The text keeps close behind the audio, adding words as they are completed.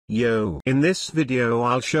Yo! In this video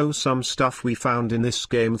I'll show some stuff we found in this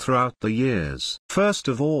game throughout the years. First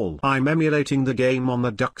of all, I'm emulating the game on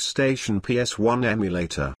the DuckStation PS1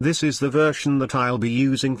 emulator. This is the version that I'll be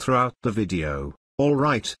using throughout the video.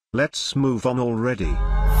 Alright, let's move on already.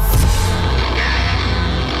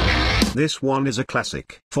 This one is a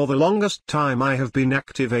classic. For the longest time I have been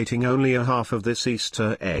activating only a half of this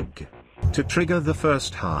Easter egg. To trigger the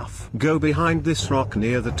first half, go behind this rock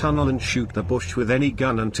near the tunnel and shoot the bush with any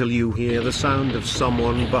gun until you hear the sound of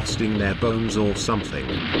someone busting their bones or something.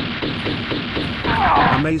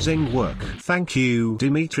 Amazing work. Thank you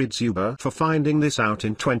Dimitri Zuber for finding this out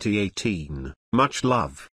in 2018. Much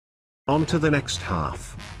love. On to the next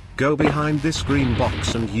half. Go behind this green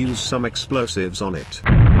box and use some explosives on it.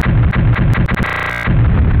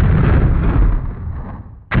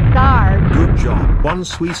 Sarge. Good job.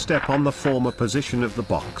 Once we step on the former position of the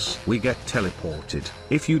box, we get teleported.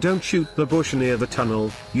 If you don't shoot the bush near the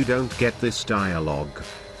tunnel, you don't get this dialogue.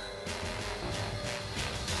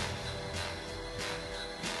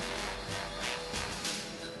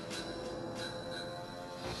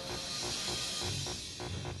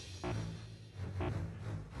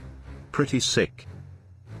 Pretty sick.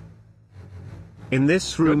 In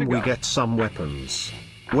this room we get some weapons.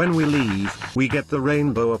 When we leave, we get the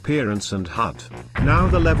rainbow appearance and HUD. Now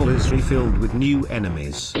the level is refilled with new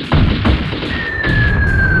enemies.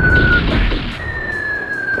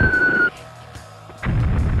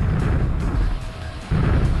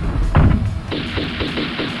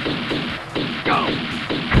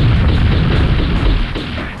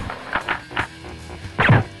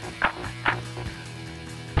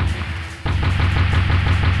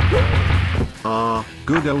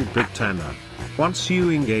 Good old Big Tanner. Once you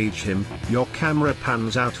engage him, your camera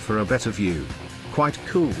pans out for a better view. Quite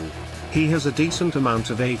cool. He has a decent amount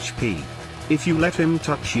of HP. If you let him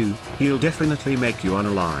touch you, he'll definitely make you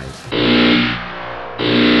unalive.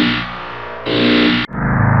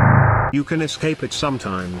 You can escape it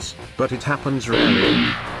sometimes, but it happens rarely.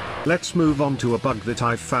 Let's move on to a bug that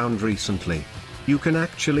I've found recently. You can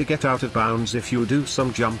actually get out of bounds if you do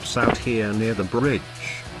some jumps out here near the bridge.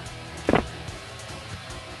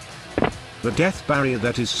 The death barrier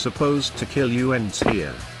that is supposed to kill you ends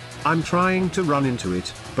here. I'm trying to run into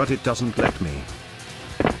it, but it doesn't let me.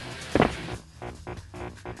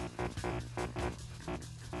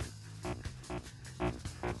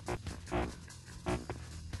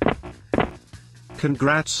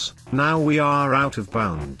 Congrats, now we are out of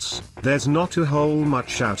bounds. There's not a whole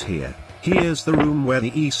much out here. Here's the room where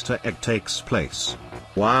the Easter egg takes place.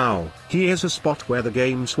 Wow, here's a spot where the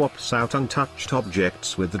game swaps out untouched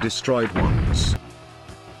objects with the destroyed ones.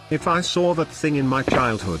 If I saw that thing in my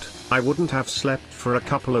childhood, I wouldn't have slept for a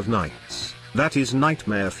couple of nights. That is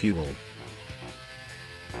nightmare fuel.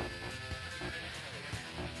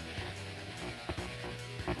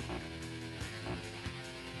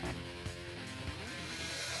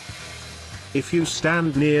 If you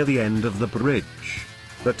stand near the end of the bridge,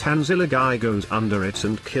 the Tanzilla guy goes under it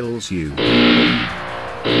and kills you.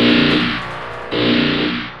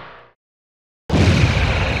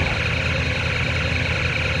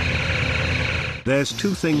 There's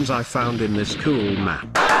two things I found in this cool map.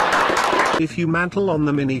 If you mantle on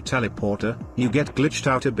the mini teleporter, you get glitched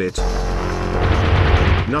out a bit.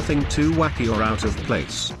 Nothing too wacky or out of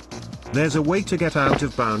place. There's a way to get out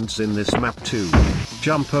of bounds in this map too.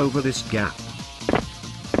 Jump over this gap.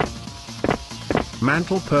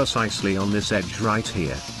 Mantle precisely on this edge right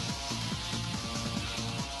here.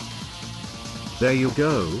 There you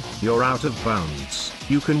go, you're out of bounds.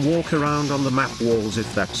 You can walk around on the map walls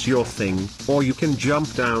if that's your thing, or you can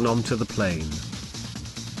jump down onto the plane.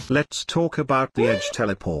 Let's talk about the edge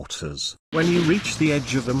teleporters. When you reach the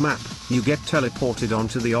edge of the map, you get teleported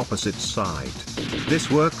onto the opposite side. This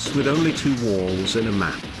works with only two walls in a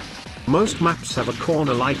map. Most maps have a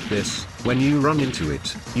corner like this. When you run into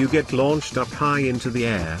it, you get launched up high into the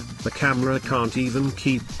air. The camera can't even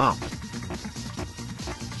keep up.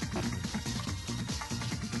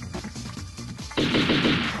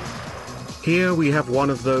 Here we have one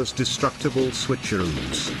of those destructible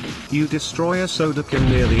switcheroos. You destroy a soda can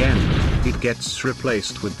near the end, it gets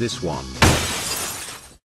replaced with this one.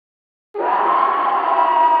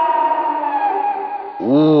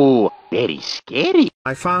 Ooh, very scary.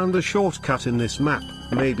 I found a shortcut in this map,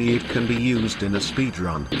 maybe it can be used in a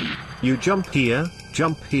speedrun. You jump here,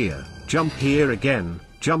 jump here, jump here again,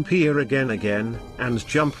 jump here again, and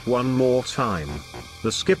jump one more time.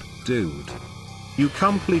 The skip, dude. You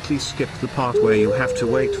completely skip the part where you have to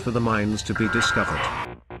wait for the mines to be discovered.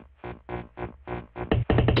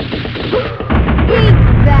 Eat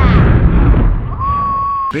that!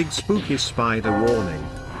 Big spooky spider warning.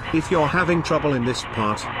 If you're having trouble in this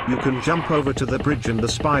part, you can jump over to the bridge and the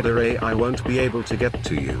spider AI won't be able to get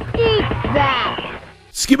to you. Eat that!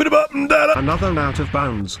 Skip it up and down. Another out of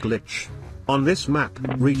bounds glitch. On this map,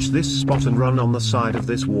 reach this spot and run on the side of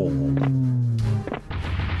this wall.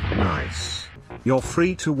 Nice. You're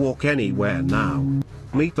free to walk anywhere now.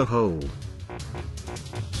 Meet the hole.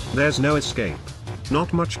 There's no escape.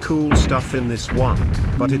 Not much cool stuff in this one,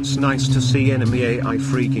 but it's nice to see enemy AI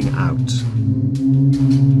freaking out.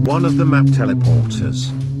 One of the map teleporters.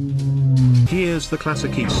 Here's the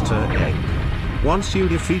classic Easter egg. Once you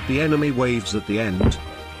defeat the enemy waves at the end,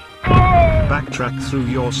 backtrack through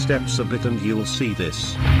your steps a bit and you'll see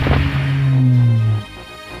this.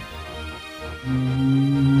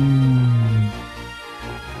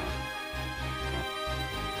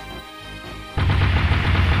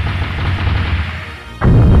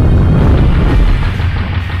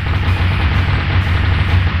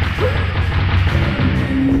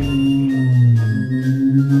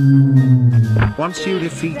 Once you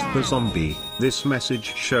defeat the zombie, this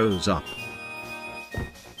message shows up.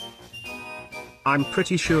 I'm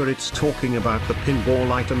pretty sure it's talking about the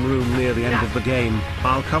pinball item room near the end of the game.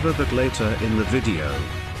 I'll cover that later in the video.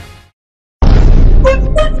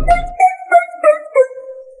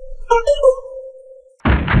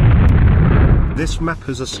 This map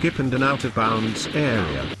has a skip and an out of bounds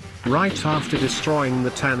area. Right after destroying the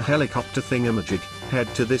tan helicopter thingamajig, head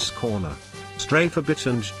to this corner. Strafe a bit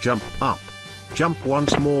and jump up. Jump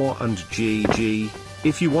once more and GG.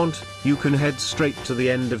 If you want, you can head straight to the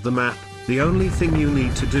end of the map. The only thing you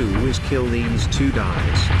need to do is kill these two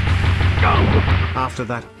guys. After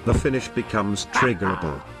that, the finish becomes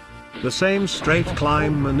triggerable. The same straight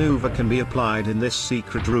climb maneuver can be applied in this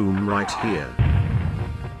secret room right here.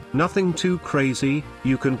 Nothing too crazy,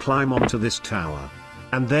 you can climb onto this tower.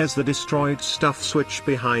 And there's the destroyed stuff switch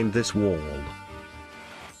behind this wall.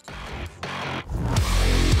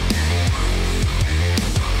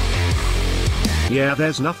 Yeah,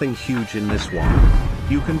 there's nothing huge in this one.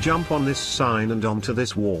 You can jump on this sign and onto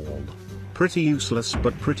this wall. Pretty useless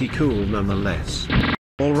but pretty cool nonetheless.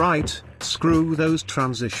 Alright, screw those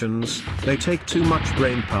transitions, they take too much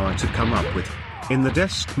brain power to come up with. In the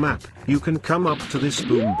desk map, you can come up to this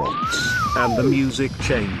boombox, and the music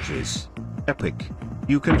changes. Epic.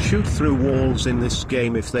 You can shoot through walls in this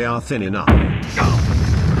game if they are thin enough.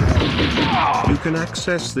 You can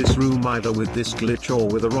access this room either with this glitch or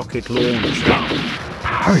with a rocket launcher.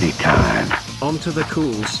 Party time. Onto the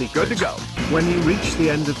cool secret. Good to go. When you reach the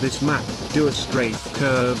end of this map, do a straight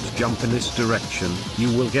curved jump in this direction,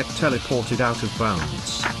 you will get teleported out of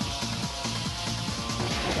bounds.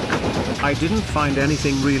 I didn't find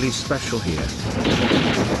anything really special here.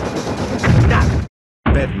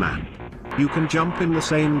 Bed map. You can jump in the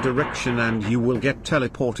same direction and you will get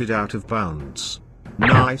teleported out of bounds.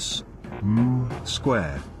 Nice.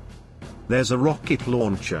 Square. There's a rocket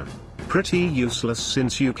launcher. Pretty useless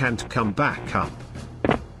since you can't come back up.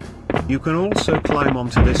 You can also climb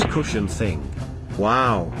onto this cushion thing.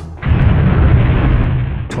 Wow.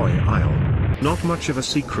 Toy aisle. Not much of a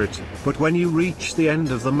secret, but when you reach the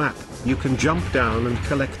end of the map, you can jump down and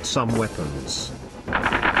collect some weapons.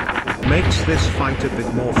 Makes this fight a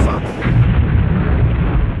bit more fun.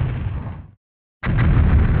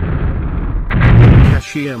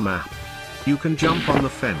 Cashier map. You can jump on the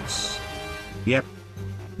fence. Yep.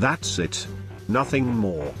 That's it. Nothing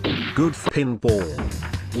more. Good for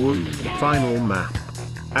pinball. Woo. Final map.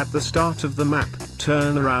 At the start of the map,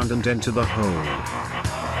 turn around and enter the hole.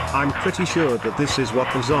 I'm pretty sure that this is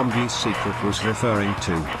what the zombie secret was referring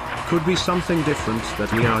to. Could be something different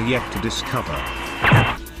that we are yet to discover.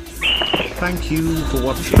 Thank you for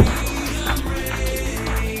watching.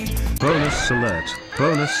 Bonus alert.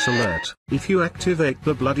 Bonus alert. If you activate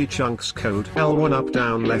the Bloody Chunks code L1 up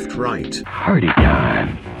down left right. Party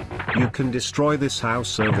time. You can destroy this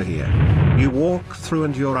house over here. You walk through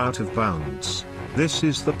and you're out of bounds. This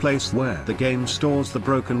is the place where the game stores the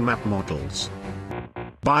broken map models.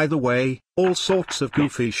 By the way, all sorts of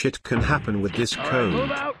goofy shit can happen with this code.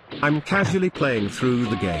 I'm casually playing through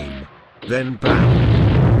the game. Then bam.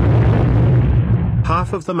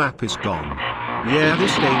 Half of the map is gone. Yeah,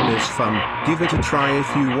 this game is fun, give it a try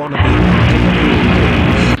if you wanna be.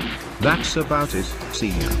 That's about it, see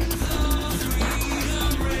ya.